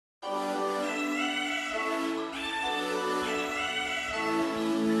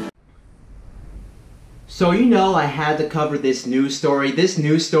So you know I had to cover this news story. This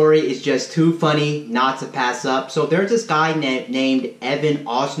news story is just too funny not to pass up. So there's this guy named Evan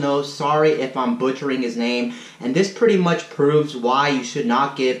Osnos. Sorry if I'm butchering his name. And this pretty much proves why you should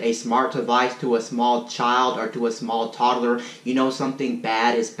not give a smart device to a small child or to a small toddler. You know something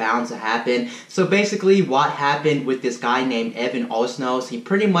bad is bound to happen. So basically what happened with this guy named Evan Osnos, he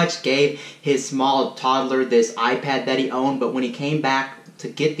pretty much gave his small toddler this iPad that he owned, but when he came back to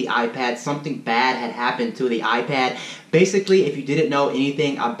get the iPad, something bad had happened to the iPad. Basically, if you didn't know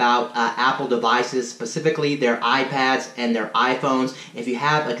anything about Apple devices, specifically their iPads and their iPhones, if you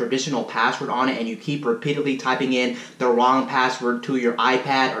have a traditional password on it and you keep repeatedly typing in the wrong password to your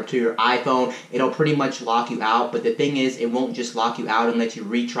iPad or to your iPhone, it'll pretty much lock you out. But the thing is, it won't just lock you out and let you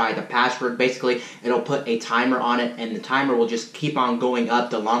retry the password. Basically, it'll put a timer on it, and the timer will just keep on going up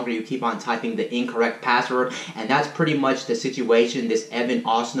the longer you keep on typing the incorrect password. And that's pretty much the situation this Evan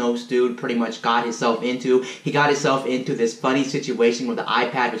Osnos dude pretty much got himself into. He got himself into this funny situation where the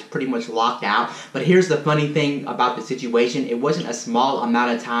iPad was pretty much locked out. But here's the funny thing about the situation. It wasn't a small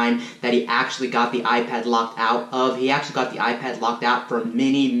amount of time that he actually got the iPad locked out of. He actually got the iPad locked out for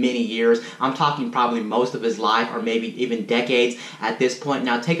many, many years. I'm talking probably most of his life, or maybe even decades at this point.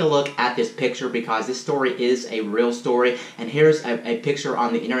 Now take a look at this picture, because this story is a real story. And here's a picture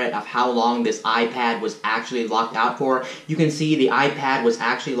on the internet of how long this iPad was actually locked out for. You can see the iPad was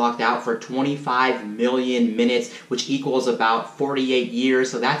actually locked out for 25 million minutes, which equals about 48 years.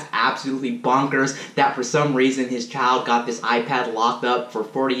 So that's absolutely bonkers that for some reason his child got this iPad locked up for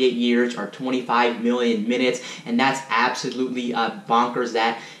 48 years or 25 million minutes. And that's absolutely bonkers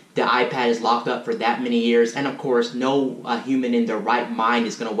that the iPad is locked up for that many years. And of course, no human in their right mind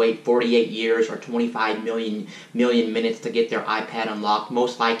is going to wait 48 years or 25 million minutes to get their iPad unlocked.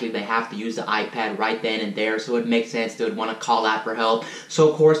 Most likely they have to use the iPad right then and there, so it makes sense they would want to call out for help. So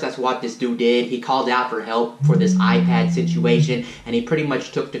of course that's what this dude did. He called out for help for this iPad situation, and he pretty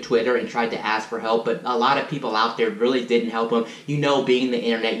much took to Twitter and tried to ask for help, but a lot of people out there really didn't help him. You know, being the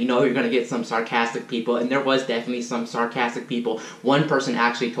internet, you know you're going to get some sarcastic people, and there was definitely some sarcastic people. One person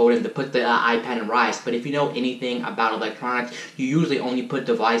actually told him to put the iPad in rice, but if you know anything about electronics, you usually only put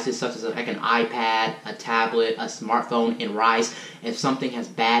devices such as like an iPad, a tablet, a smartphone in rice. If something as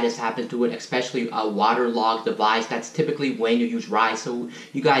bad has happened to it, especially a waterlogged device, that's typically when you use rice. So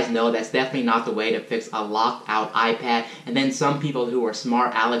you guys know that's definitely not the way to fix a locked out iPad. And then some people who are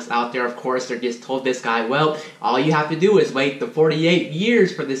smart Alex out there, of course, they're just told this guy, well, all you have to do is wait the 48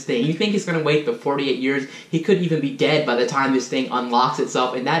 years for this thing. You think he's going to wait the 48 years? He could even be dead by the time this thing unlocks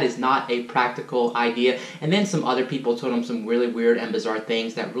itself, and that is not a practical idea. And then some other people told him some really weird and bizarre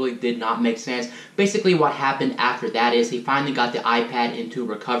things that really did not make sense. Basically what happened after that is he finally got the iPad into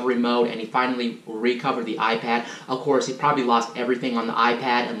recovery mode, and he finally recovered the iPad. Of course, he probably lost everything on the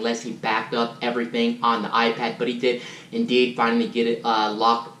iPad unless he backed up everything on the iPad, but he did indeed finally get it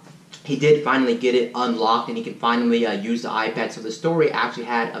locked. He did finally get it unlocked, and he can finally use the iPad. So the story actually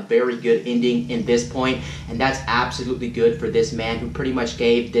had a very good ending in this point, and that's absolutely good for this man who pretty much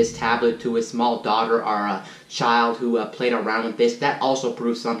gave this tablet to his small daughter or child who played around with this. That also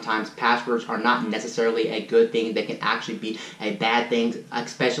proves sometimes passwords are not necessarily a good thing. They can actually be a bad thing,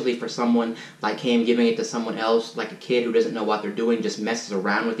 especially for someone like him giving it to someone else, like a kid who doesn't know what they're doing, just messes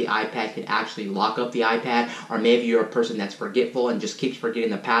around with the iPad, could actually lock up the iPad. Or maybe you're a person that's forgetful and just keeps forgetting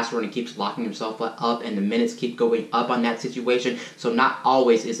the password and keeps locking yourself up, and the minutes keep going up on that situation. So not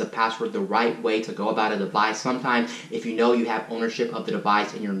always is a password the right way to go about a device. Sometimes if you know you have ownership of the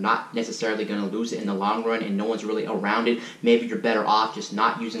device and you're not necessarily going to lose it in the long run and no one's really around it, maybe you're better off just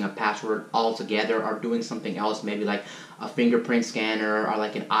not using a password altogether, or doing something else, maybe like a fingerprint scanner or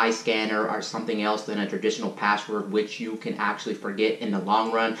like an eye scanner or something else than a traditional password, which you can actually forget in the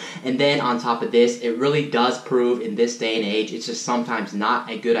long run. And then on top of this, it really does prove in this day and age, it's just sometimes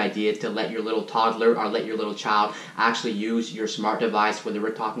not a good idea to let your little toddler or let your little child actually use your smart device, whether we're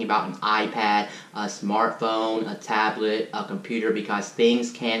talking about an iPad, a smartphone, a tablet, a computer, because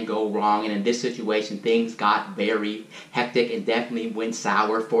things can go wrong. And in this situation, things got very hectic and definitely went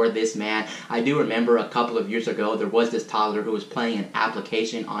sour for this man. I do remember a couple of years ago, there was this toddler who was playing an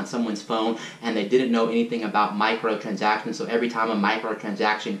application on someone's phone, and they didn't know anything about microtransactions. So every time a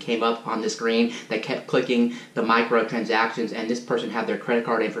microtransaction came up on the screen, they kept clicking the microtransactions, and this person had their credit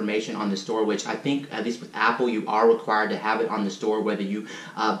card information on the store, which I think, at least with Apple, you are required to have it on the store whether you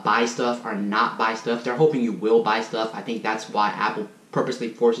buy stuff or not buy stuff. They're hoping you will buy stuff. I think that's why Apple purposely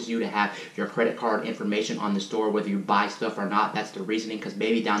forces you to have your credit card information on the store whether you buy stuff or not. That's the reasoning, because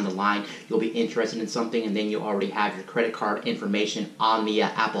maybe down the line you'll be interested in something and then you already have your credit card information on the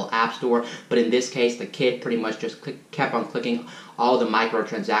Apple App Store. But in this case, the kid pretty much just kept on clicking all the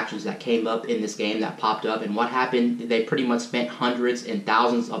microtransactions that came up in this game that popped up. And what happened, they pretty much spent hundreds and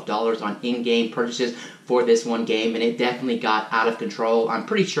thousands of dollars on in-game purchases for this one game, and it definitely got out of control. I'm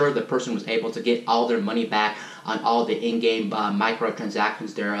pretty sure the person was able to get all their money back on all the in-game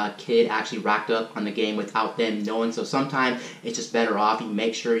microtransactions their kid actually racked up on the game without them knowing. So sometimes it's just better off you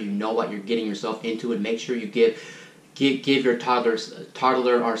make sure you know what you're getting yourself into, and make sure you give your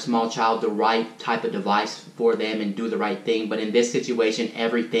toddler or small child the right type of device for them and do the right thing. But in this situation,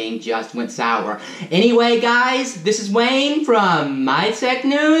 everything just went sour. Anyway, guys, this is Wayne from My Tech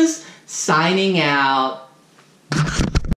News, signing out.